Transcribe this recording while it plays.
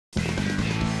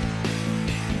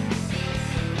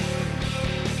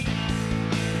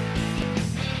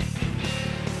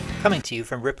Coming to you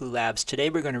from Ripley Labs,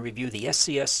 today we're going to review the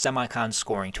SCS Semicon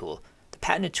Scoring Tool. The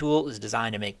patented tool is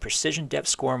designed to make precision depth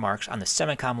score marks on the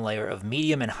semicon layer of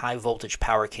medium and high voltage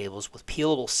power cables with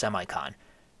peelable semicon.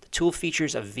 The tool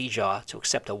features a V-jaw to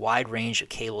accept a wide range of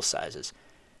cable sizes.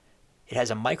 It has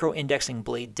a micro-indexing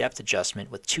blade depth adjustment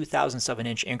with 0.002 of an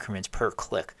inch increments per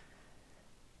click.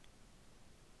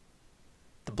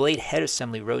 The blade head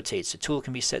assembly rotates. The tool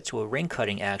can be set to a ring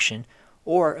cutting action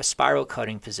or a spiral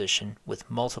cutting position with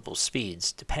multiple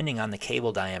speeds, depending on the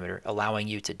cable diameter, allowing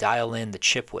you to dial in the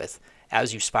chip width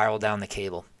as you spiral down the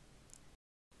cable.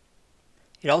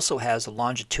 It also has a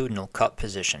longitudinal cut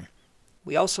position.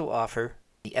 We also offer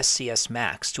the SCS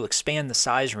Max to expand the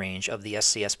size range of the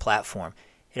SCS platform.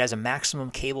 It has a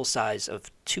maximum cable size of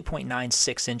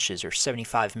 2.96 inches or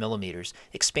 75 millimeters,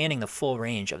 expanding the full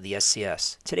range of the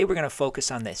SCS. Today we're going to focus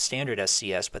on the standard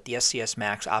SCS, but the SCS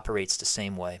Max operates the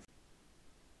same way.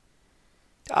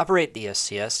 To operate the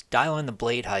SCS, dial in the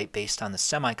blade height based on the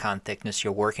semicon thickness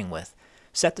you're working with.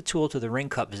 Set the tool to the ring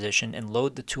cut position and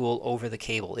load the tool over the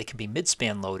cable. It can be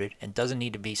mid-span loaded and doesn't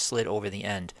need to be slid over the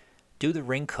end. Do the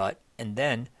ring cut and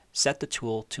then set the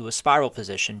tool to a spiral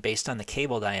position based on the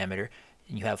cable diameter,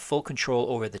 and you have full control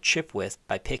over the chip width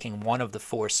by picking one of the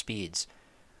 4 speeds.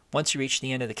 Once you reach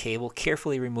the end of the cable,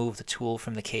 carefully remove the tool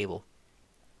from the cable.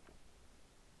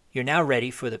 You're now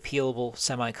ready for the peelable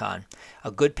semicon.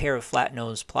 A good pair of flat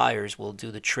nose pliers will do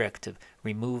the trick to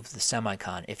remove the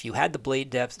semicon. If you had the blade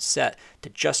depth set to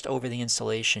just over the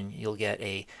insulation, you'll get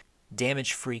a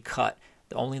damage-free cut.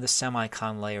 Only the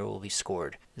semicon layer will be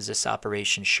scored, as this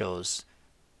operation shows.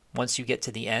 Once you get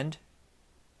to the end,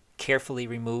 carefully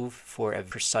remove for a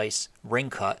precise ring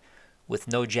cut with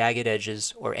no jagged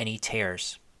edges or any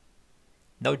tears.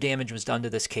 No damage was done to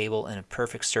this cable and a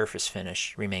perfect surface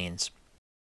finish remains.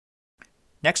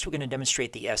 Next, we're going to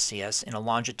demonstrate the SCS in a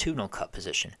longitudinal cut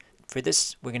position. For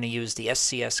this, we're going to use the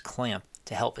SCS clamp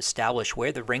to help establish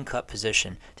where the ring cut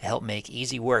position to help make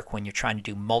easy work when you're trying to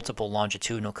do multiple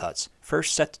longitudinal cuts.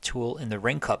 First, set the tool in the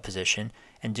ring cut position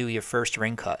and do your first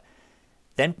ring cut.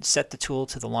 Then set the tool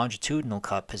to the longitudinal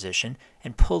cut position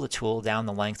and pull the tool down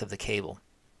the length of the cable.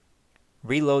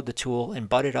 Reload the tool and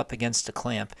butt it up against the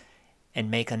clamp and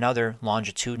make another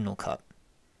longitudinal cut.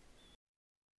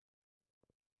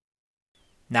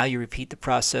 Now you repeat the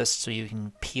process so you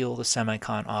can peel the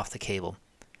semicon off the cable.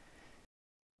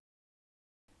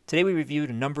 Today we reviewed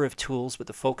a number of tools, but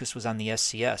the focus was on the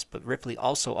SCS, but Ripley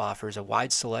also offers a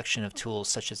wide selection of tools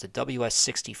such as the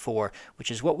WS64, which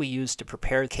is what we use to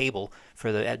prepare the cable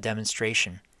for the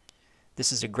demonstration.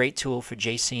 This is a great tool for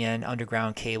JCN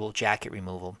underground cable jacket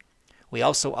removal. We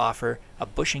also offer a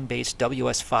bushing-based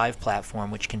WS5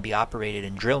 platform which can be operated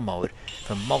in drill mode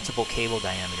from multiple cable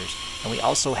diameters. And we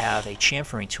also have a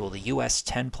chamfering tool, the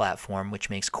US10 platform, which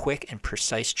makes quick and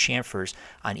precise chamfers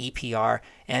on EPR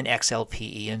and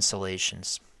XLPE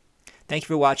installations. Thank you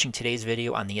for watching today's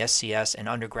video on the SCS and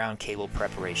underground cable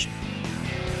preparation.